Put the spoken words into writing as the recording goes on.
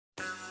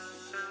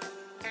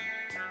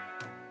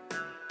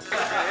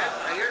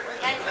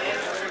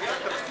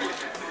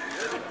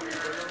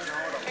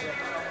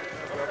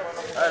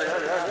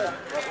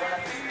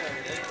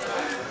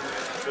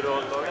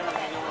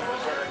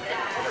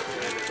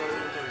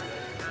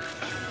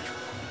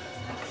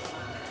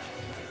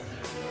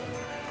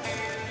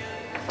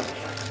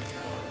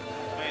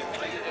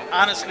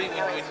honestly,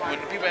 when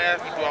people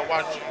ask me, do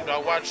I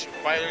watch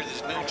fighters,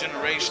 this new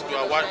generation?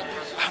 I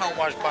don't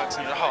watch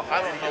boxing at all.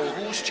 I don't know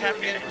who's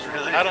champion.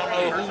 I don't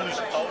know who's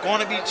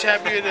going to be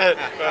champion. I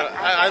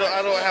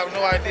don't have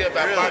no idea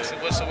about boxing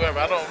whatsoever.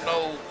 I don't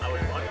know.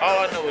 All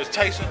I know is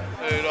Tyson.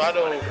 I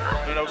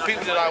know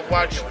people that I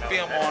watch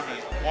film on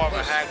is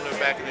Marvin Hagler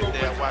back in the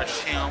day. I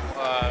watched him.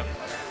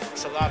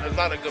 It's a lot of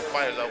good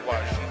fighters I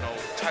watch.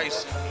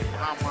 Tyson,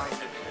 Muhammad,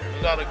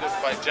 a lot of good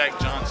fights. Jack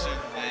Johnson,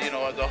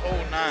 the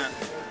whole nine.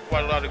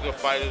 Quite a lot of good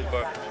fighters,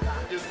 but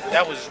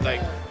that was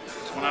like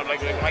when I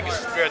get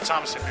some spare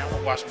time. I said, man, I'm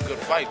gonna watch some good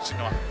fights.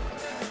 I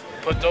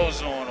put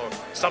those on, or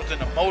something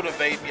to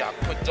motivate me. I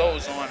put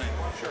those on,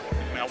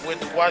 and I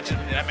went to watch it,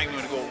 and that made me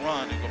want to go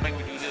run and go make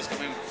me do this.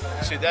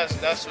 See,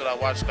 that's what I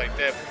watch like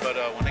that. But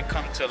when it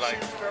comes to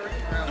like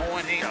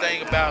knowing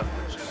anything about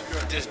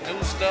this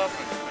new stuff,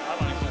 I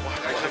don't even watch.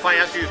 If I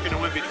ask you who's going to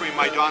win between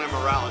Maidana and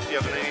Morales, do you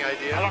have any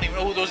idea? I don't even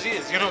know who those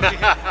is. I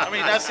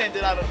mean, not saying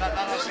that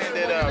not saying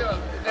that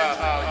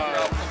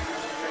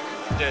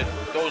that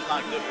those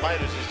not good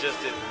fighters. It's just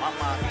that my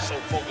mind is so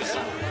focused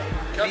on me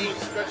getting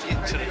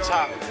to the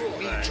top,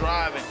 me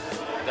driving,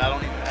 that I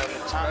don't even have the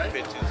time to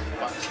pitch this.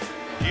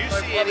 Do you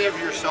see any of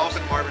yourself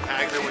in Marvin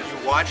Hagler when you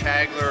watch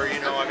Hagler?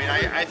 I mean,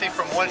 I think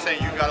from one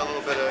side you got a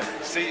little bit of...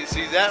 See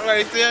that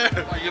right there?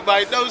 You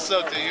might know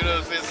something, you know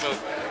what I'm saying? So,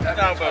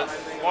 no, but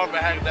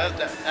Marvin Hagler,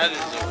 that is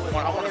the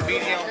one. I want to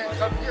beat him,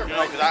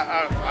 because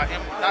I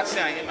am not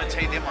saying I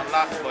imitate him a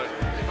lot, but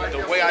the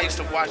way I used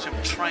to watch him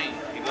train,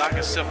 he locked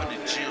himself in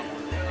the gym,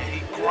 and he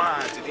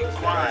grinds, and he's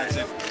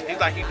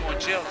like he's doing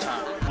jail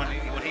time. When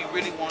he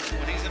really wants to,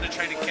 when he's in the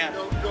training camp,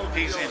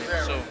 he's in it.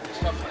 So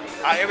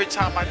every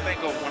time I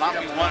think of when I'm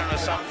running or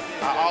something,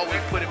 I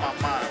always put in my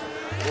mind,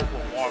 what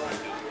will Marvin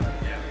do?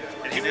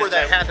 And he wore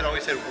that hat that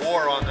always said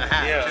war on the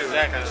hat, yeah, too.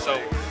 Exactly. So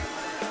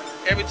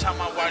every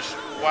time I watch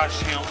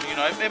him,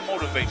 it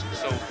motivates me.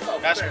 So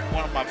that's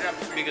one of my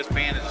biggest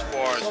fans as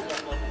far as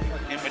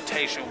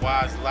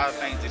imitation-wise. A lot of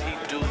things that he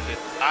do that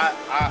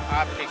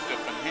I picked up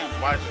from him,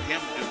 watching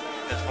him do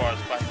as far as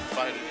fighting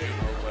fighters,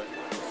 But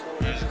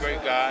he's a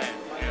great guy, and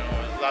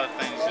there's a lot of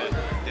things that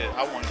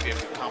I want to be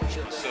able to accomplish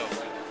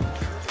myself.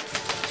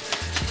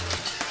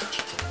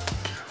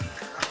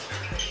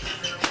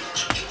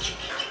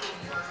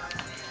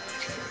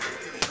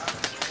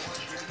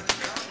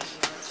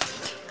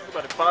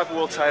 About 5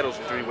 world titles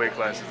in 3 weight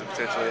classes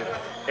potentially,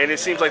 and it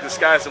seems like the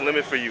sky's the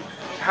limit for you.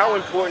 How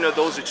important are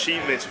those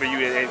achievements for you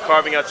in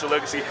carving out your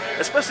legacy,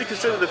 especially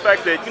considering the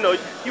fact that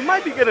you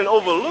might be getting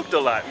overlooked a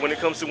lot when it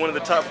comes to one of the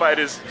top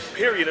fighters,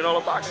 period, in all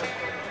of boxing?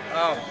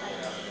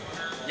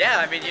 Yeah,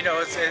 I mean,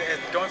 it's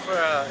going for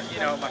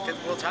my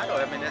 5th world title.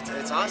 I mean,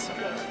 it's awesome.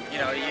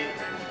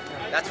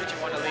 That's what you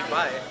want to leave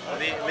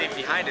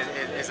behind it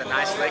is a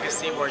nice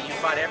legacy where you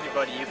fought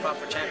everybody. You fought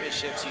for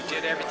championships. You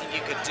did everything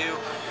you could do.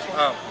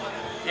 I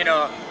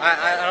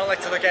don't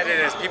like to look at it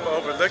as people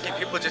overlooking,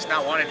 people just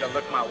not wanting to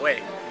look my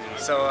way.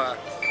 So,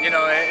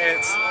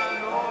 it's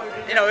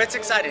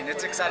exciting.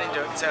 It's exciting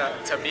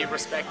to be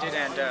respected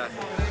and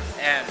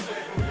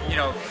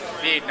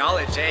be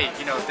acknowledged. Hey,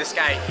 this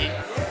guy, he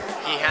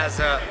has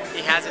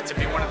it to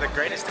be one of the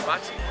greatest in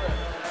boxing.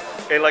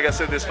 And like I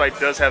said, this fight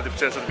does have the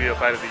potential to be a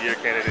Fight of the Year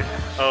candidate.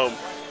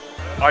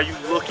 Are you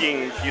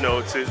looking,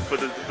 for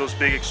those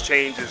big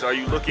exchanges? Are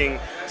you looking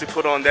to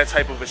put on that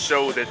type of a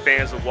show that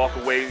fans will walk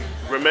away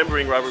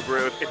remembering Robert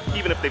Guerrero,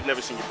 even if they've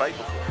never seen you fight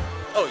before?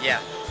 Oh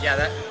yeah,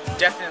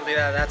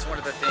 that's one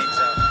of the things.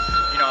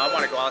 I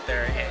want to go out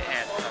there and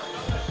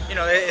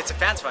it's a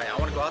fans fight. I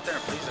want to go out there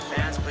and please the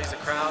fans, please the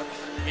crowd,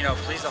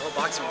 please the whole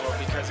boxing world,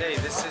 because hey,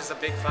 this is a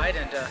big fight,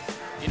 and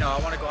I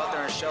want to go out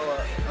there and show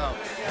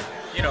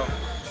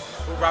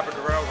who Robert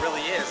Guerrero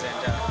really is,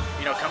 and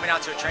coming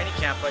out to a training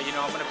camp, I'm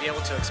going to be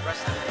able to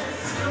express that.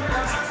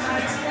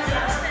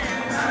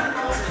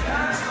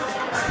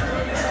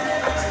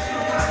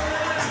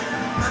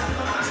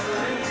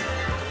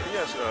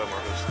 Yes,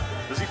 Marcos,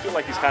 does he feel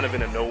like he's kind of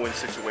in a no-win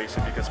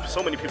situation because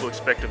so many people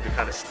expect him to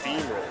kind of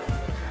steamroll?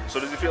 So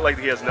does he feel like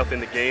he has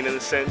nothing to gain in a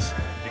sense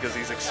because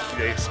they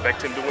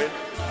expect him to win?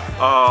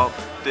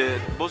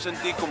 ¿Vos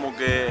sentís como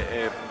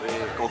que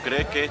o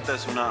crees que esta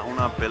es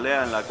una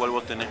pelea en la cual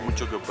vos tenés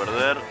mucho que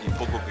perder y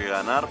poco que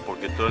ganar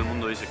porque todo el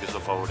mundo dice que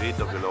sos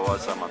favorito, que lo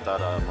vas a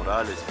matar a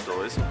Morales y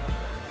todo eso?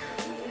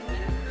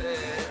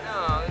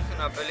 No, es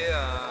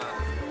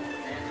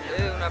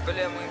una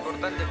pelea muy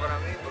importante para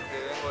mí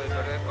porque vengo de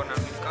perder con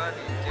Amilcar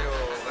y quiero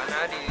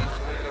ganar y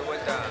subir de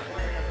vuelta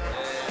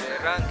de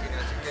ranking,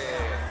 así que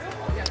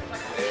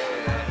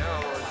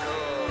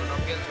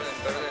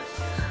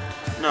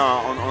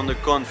No, on the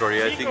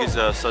contrary, I think it's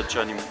such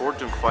an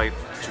important fight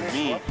to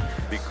me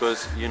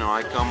because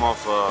I come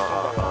off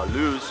a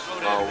lose,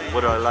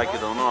 whether I like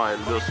it or not. I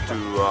lost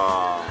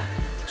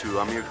to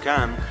Amir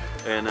Khan,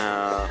 and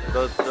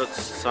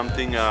that's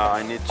something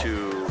I need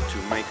to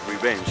make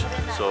revenge.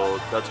 So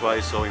that's why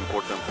it's so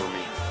important for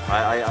me.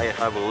 I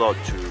have a lot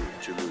to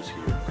lose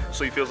here.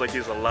 So he feels like he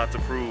has a lot to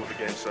prove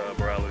against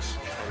Morales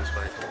on this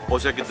fight. O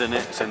sea que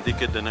sentí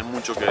que tenés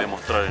mucho que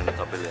demostrar en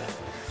esta pelea.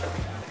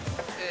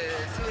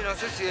 Sí, no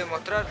sé si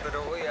demostrar,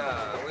 pero voy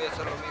a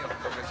hacer lo mío,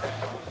 lo que sea.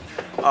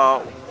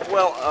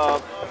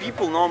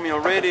 People know me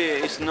already.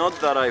 It's not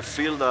that I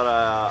feel that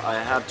I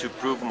have to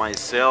prove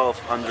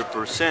myself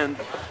 100%,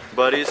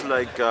 but it's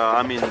like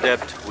I'm in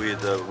depth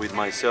with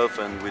myself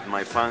and with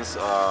my fans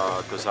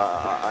because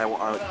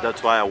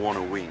that's why I want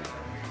to win.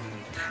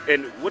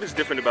 And what is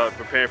different about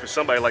preparing for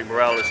somebody like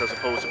Morales as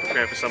opposed to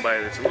preparing for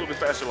somebody that's a little bit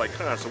faster like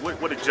Khan? So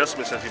what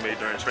adjustments have you made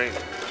during training?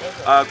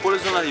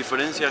 ¿Cuáles son las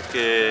diferencias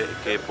que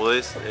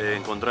podés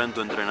encontrar en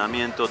tu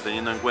entrenamiento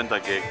teniendo en cuenta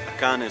que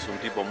Khan es un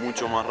tipo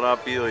mucho más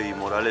rápido y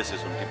Morales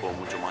es un tipo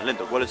mucho más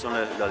lento? ¿Cuáles son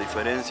las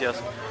diferencias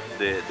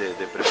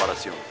de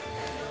preparación?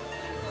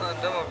 No,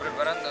 estamos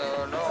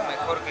preparándonos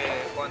mejor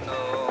que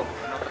cuando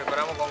nos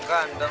preparamos con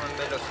Khan, estamos en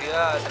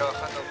velocidad,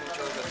 trabajando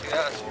mucho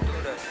velocidad,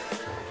 cintura.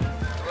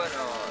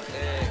 Bueno,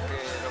 que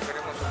lo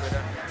queremos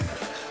superar.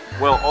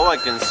 Well, all I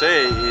can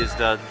say is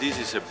that this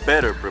is a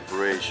better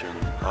preparation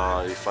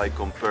if I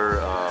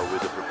compare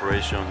with the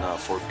preparation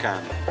for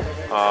Khan.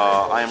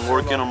 I am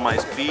working on my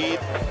speed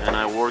and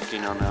I'm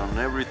working on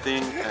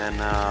everything. And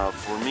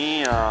for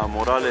me,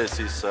 Morales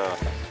is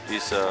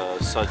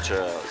such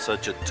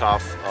a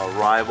tough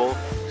rival.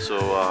 So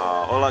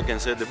all I can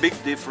say, the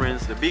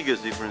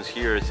biggest difference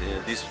here is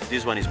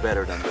this one is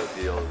better than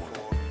the other one.